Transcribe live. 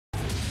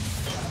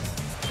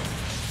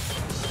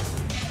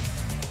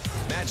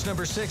Match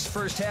number 6,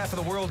 first half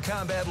of the World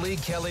Combat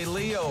League. Kelly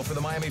Leo for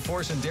the Miami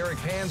Force and Derek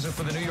Panza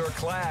for the New York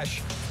Clash.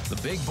 The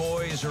big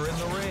boys are in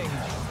the ring.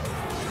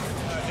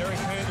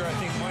 Derek Panza, I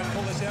think, might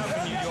pull this out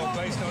for New York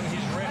based on his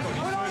record.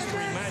 His first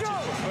 3 matches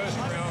were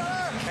first-round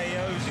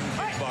KOs in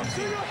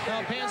kickboxing.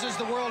 Well, Panza's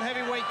the world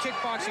heavyweight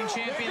kickboxing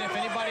champion. If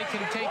anybody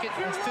can take it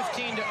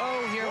 15-0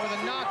 here with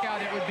a knockout,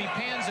 it would be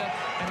Panza,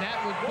 and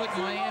that would put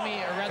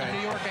Miami, or rather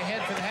New York,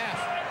 ahead for the half.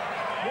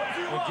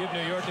 Would give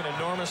New York an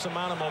enormous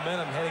amount of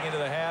momentum heading into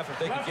the half if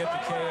they could get the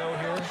KO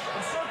here.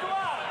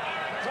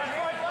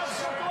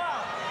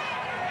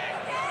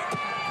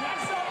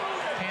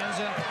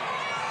 Panza,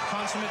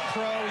 consummate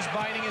pro. He's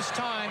biding his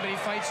time, but he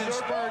fights in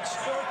spurts.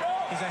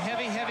 He's a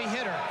heavy, heavy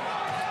hitter.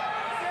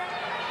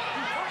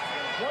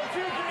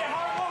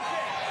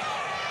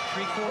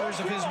 3/4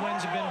 of his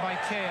wins have been by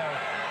KO.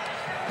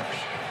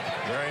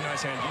 Very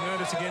nice hand. You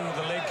notice again with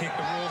the leg kick,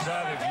 the rules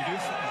are that if you do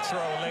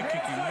throw a leg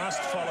kick, you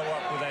must follow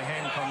up with a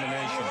hand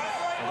combination.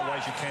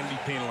 Otherwise, you can be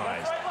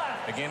penalized.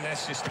 Again,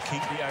 that's just to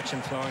keep the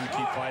action flowing, to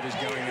keep fighters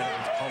going out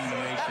with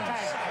combinations.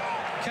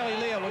 Kelly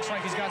Leo looks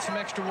like he's got some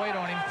extra weight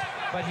on him,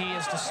 but he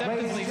is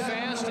deceptively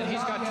fast, and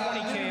he's got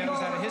 20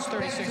 KOs out of his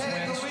 36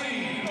 wins.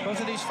 Both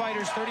of these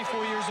fighters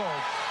 34 years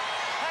old.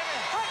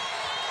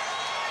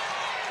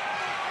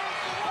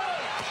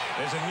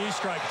 There's a knee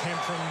strike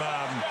attempt from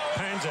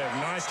Panza.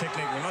 Nice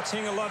technique. We're not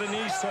seeing a lot of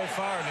knees so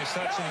far, and it's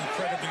such an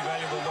incredibly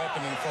valuable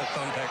weapon in a full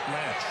contact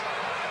match.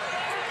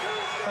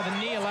 Well, the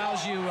knee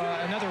allows you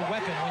another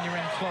weapon when you're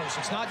in close.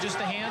 It's not just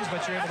the hands,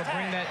 but you're able to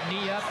bring that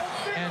knee up.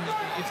 And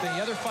if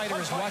the other fighter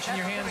is watching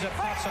your hands up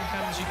top,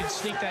 sometimes you can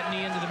sneak that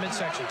knee into the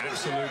midsection.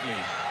 Absolutely.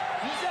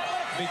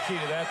 Big key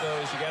to that, though,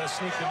 is you got to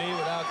sneak the knee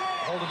without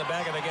holding the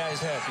back of the guy's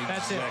head.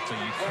 That's exactly.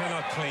 You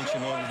cannot clinch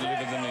in order to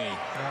deliver the knee.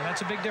 That's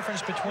a big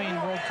difference between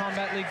World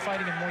Combat League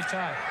fighting and Muay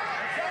Thai.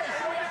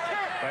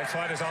 Both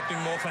fighters opting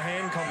more for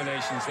hand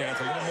combinations now.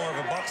 It's a little more of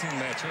a boxing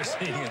match we're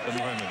seeing at the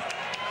moment.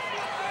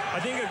 I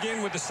think,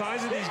 again, with the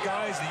size of these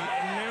guys, the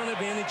amount of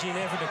energy and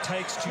effort it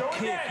takes to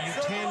kick, you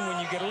tend,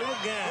 when you get a little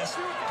gas,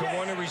 to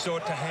want to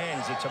resort to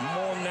hands. It's a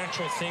more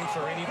natural thing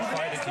for any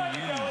fighter to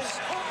use.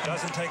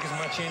 Doesn't take as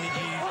much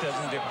energy,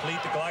 doesn't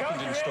deplete the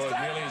glycogen stores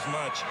nearly as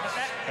much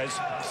as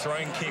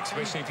throwing kicks,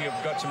 especially if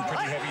you've got some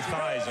pretty heavy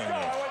thighs on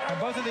you. And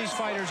both of these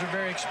fighters are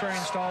very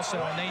experienced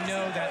also, and they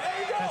know that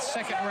that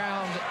second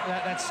round,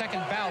 that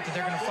second bout that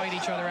they're going to fight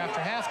each other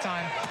after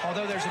halftime,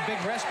 although there's a big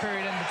rest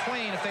period in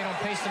between, if they don't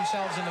pace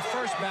themselves in the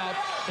first bout,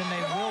 then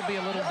they will be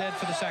a little dead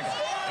for the second.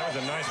 That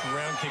was a nice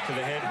round kick to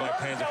the head by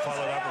Panza,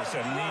 followed up with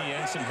a knee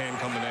and some hand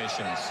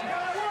combinations.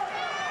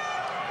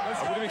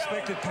 I would have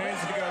expected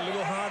Panza to go a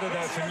little harder,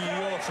 though, for New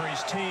York, for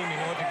his team, in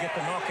order to get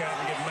the knockout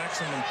and get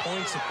maximum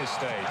points at this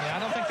stage. Yeah, I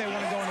don't think they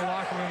want to go in the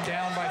locker room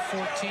down by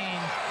 14.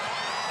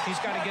 He's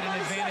got to get an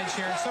advantage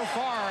here. And so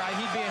far,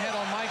 he'd be ahead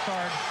on my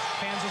card.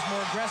 Panza's more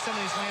aggressive,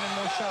 and he's landing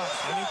more shots.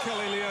 I think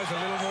Kelly Leo's a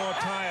little more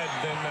tired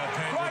than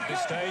Panza at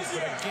this stage.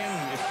 But again,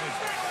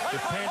 if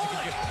Panza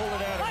could just pull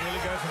it out and really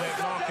go for that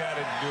knockout,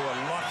 it'd do a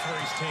lot for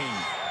his team.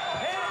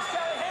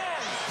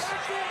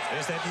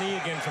 There's that knee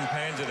again from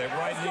Panza. That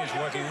right knee is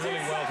working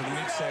really well to the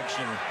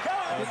midsection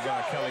of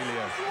Kelly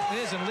Leo.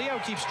 It is, and Leo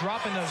keeps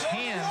dropping those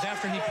hands.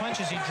 After he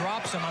punches, he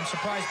drops them. I'm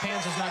surprised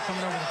Panza's not coming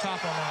over the top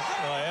on that.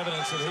 Well,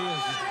 evidence that he is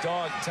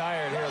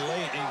dog-tired here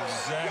late.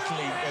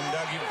 Exactly. And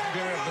Doug,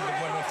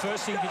 one of the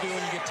first things you do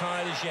when you get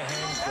tired is your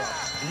hands drop.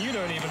 And you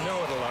don't even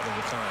know it a lot of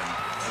the time.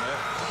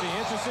 It'll be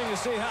interesting to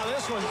see how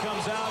this one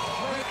comes out.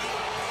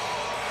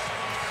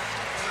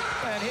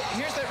 And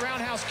here's that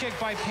roundhouse kick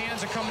by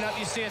Panza coming up.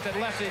 You see it, that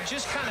left. It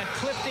just kind of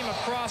clipped him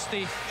across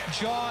the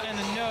jaw and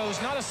the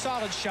nose. Not a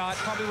solid shot.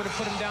 Probably would have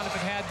put him down if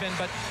it had been.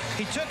 But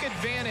he took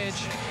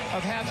advantage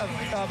of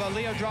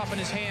Leo dropping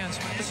his hands.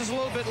 This is a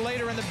little bit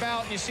later in the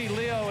bout. And you see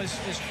Leo is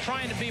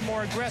trying to be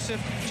more aggressive.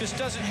 Just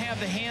doesn't have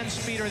the hand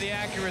speed or the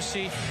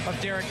accuracy of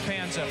Derek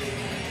Panza.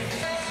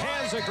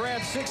 Panza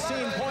grabbed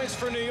 16 points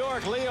for New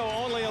York. Leo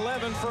only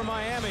 11 for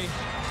Miami.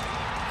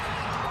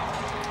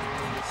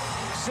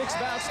 6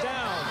 bouts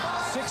down,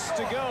 6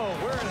 to go.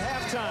 We're at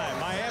halftime.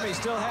 Miami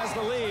still has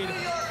the lead,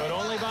 but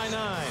only by 9.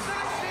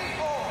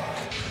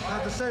 I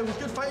have to say, it was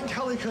good fighting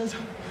Kelly because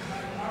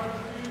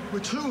we're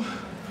 2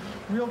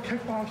 real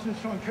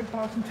kickboxers showing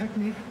kickboxing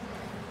technique.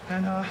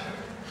 And I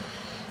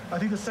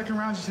think the second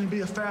round is going to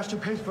be a faster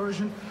paced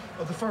version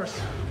of the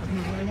first. With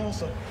me winning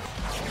also.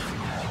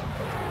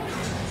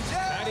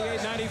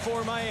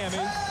 98-94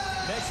 Miami.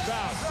 Next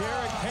bout,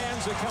 Derek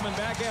Panza coming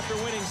back after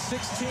winning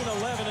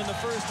 16-11 in the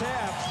first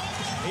half.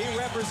 He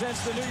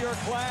represents the New York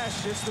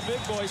Clash. It's the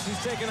big boys.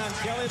 He's taking on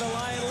Kelly the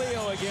Lion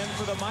Leo again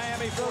for the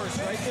Miami Force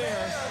right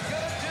there.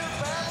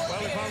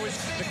 Well, if I was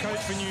the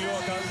coach for New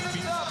York, I would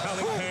be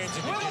telling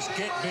Panza to just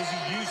get busy,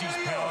 use his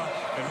power,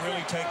 and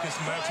really take this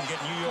match and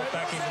get New York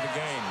back into the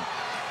game.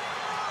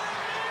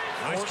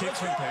 Nice kick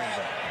from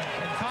Panza.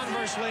 And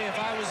conversely, if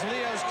I was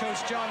Leo's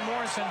coach, John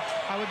Morrison,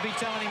 I would be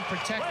telling him,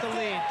 protect the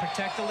lead,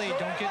 protect the lead.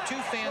 Don't get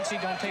too fancy,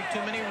 don't take too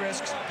many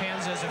risks.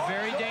 Panza is a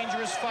very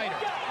dangerous fighter.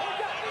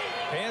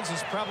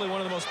 Panza's probably one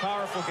of the most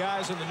powerful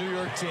guys on the New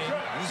York team.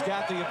 He's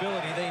got the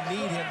ability. They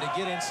need him to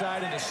get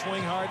inside and to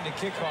swing hard and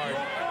to kick hard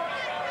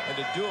and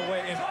to do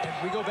away. And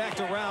we go back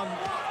to round.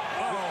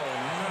 Oh,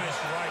 nice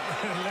right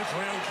left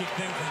round kick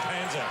then from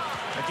Panza.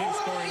 Again,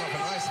 scoring off a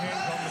nice hand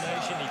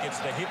combination. He gets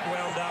the hip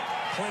wound up.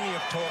 Plenty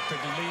of torque to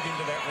lead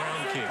into that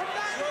round kick.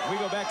 We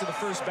go back to the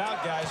first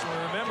bout, guys. We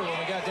remember when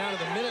we got down to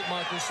the minute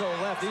mark or so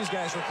left, these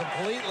guys were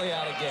completely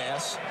out of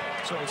gas.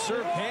 So it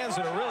served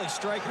Panza to really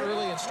strike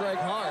early and strike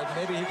hard.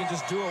 Maybe he can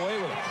just do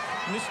away with it.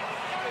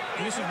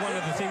 And this is one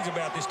of the things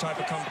about this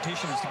type of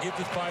competition, is to give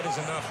the fighters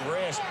enough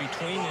rest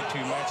between the two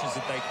matches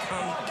that they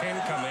can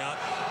come out,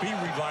 be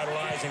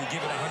revitalized, and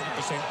give it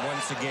 100%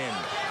 once again.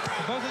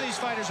 Both of these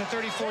fighters are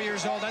 34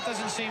 years old. That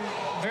doesn't seem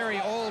very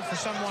old for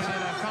someone in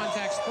a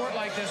contact sport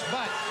like this,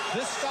 but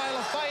this style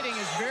of fighting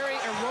is very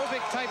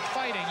aerobic type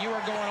fighting. You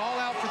are going all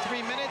out for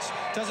 3 minutes.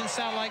 Doesn't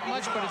sound like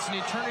much, but it's an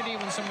eternity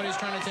when somebody's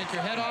trying to take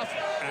your head off,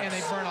 and they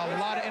burn a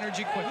lot of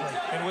energy quickly.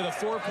 And with a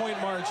 4-point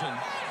margin,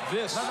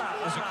 this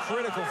is a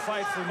critical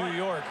fight for New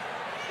York.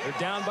 They're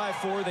down by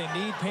 4. They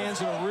need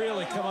Panza to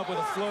really come up with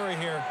a flurry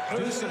here,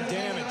 do some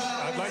damage.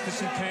 I'd like to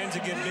see Panza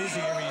get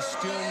busier. He's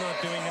still not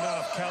doing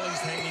enough.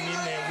 Kelly's hanging in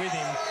there with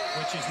him,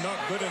 which is not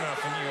good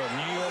enough for New York.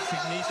 New York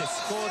need to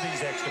score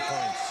these extra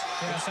points.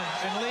 Yes,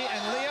 and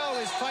Leo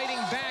is fighting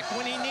back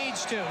when he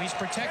needs to. He's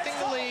protecting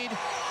the lead.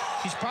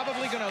 He's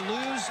probably going to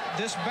lose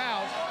this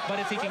bout, but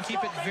if he can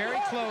keep it very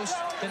close,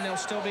 then they'll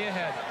still be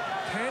ahead.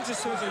 Panza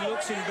certainly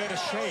looks in better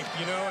shape,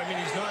 you know. I mean,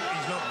 he's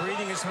not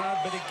breathing as hard,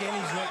 but again,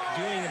 he's not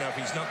doing enough.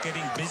 He's not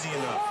getting busy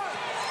enough.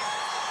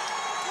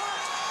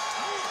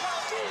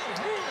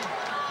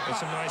 There's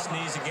some nice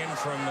knees again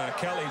from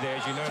Kelly there.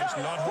 As you notice,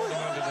 not holding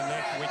onto the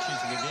neck, which is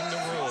within the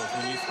rules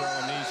when you throw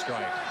a knee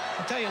strike.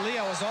 I'll tell you,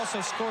 Leo has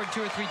also scored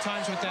 2 or 3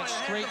 times with that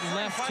straight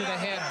left to the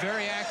head.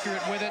 Very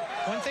accurate with it.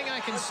 One thing I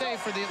can say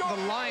for the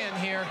Lion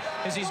here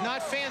is he's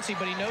not fancy,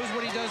 but he knows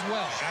what he does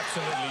well.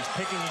 Absolutely. He's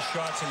picking his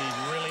shots, and he's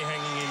really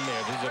hanging in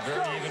there. This is a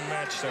very even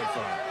match so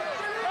far.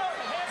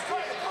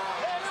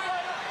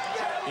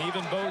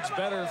 Even bodes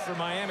better for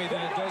Miami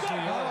than it does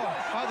New York.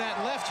 Oh, that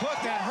left hook,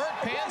 that hurt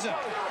Panza.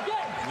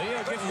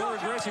 Leo getting more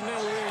aggressive now.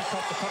 We really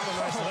popped a couple of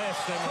nice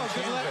lefts.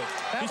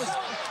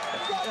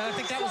 I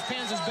think that was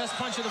Panza's best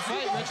punch of the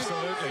fight, Richard.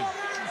 Absolutely.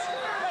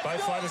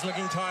 Both fighters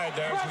looking tired,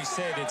 though. As we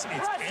said, it's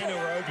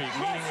anaerobic,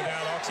 meaning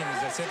without oxygen.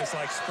 As I said, it's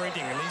like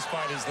sprinting, and these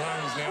fighters'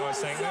 lungs now are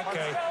saying,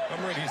 okay, I'm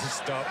ready to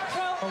stop.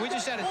 Well, we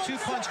just had a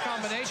 2-punch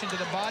combination to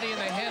the body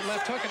and the head,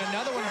 left hook, and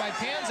another one by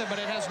Panza,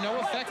 but it has no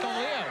effect on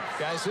Leo.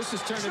 Guys, this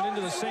is turning into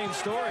the same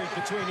story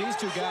between these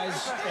two guys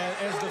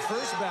as the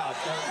first bout.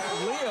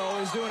 Leo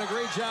is doing a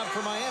great job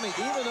for Miami.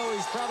 Even though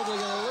he's probably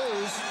going to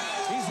lose,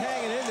 he's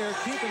hanging in there,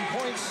 keeping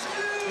points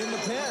in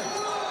the pen.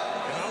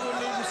 And I wouldn't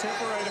even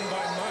separate him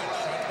by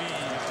much. I'd be,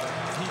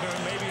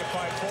 maybe a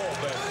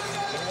 5-4, but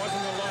there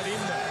wasn't a lot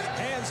in there.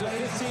 Panza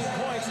 15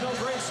 points, no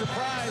great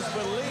surprise,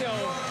 but Leo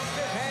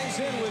hangs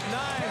in with 9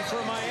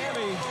 for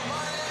Miami.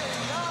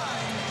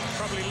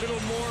 Probably a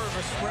little more of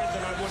a spread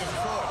than I would have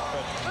thought,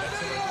 but that's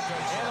a little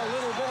good. And a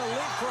little bit of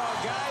leapfrog,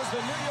 guys.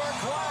 The New York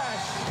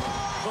Clash,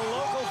 the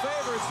local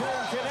favorites here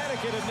in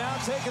Connecticut, have now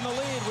taken the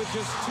lead with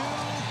just 2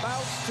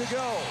 bouts to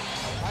go.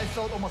 I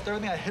felt almost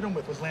everything I hit him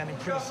with was landing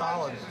pretty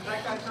solid. You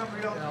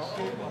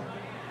know,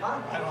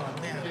 I don't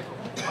know, man.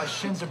 My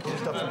shins are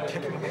bruised up from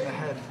kicking him in the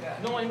head.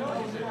 No, I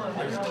know.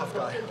 He's a tough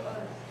guy.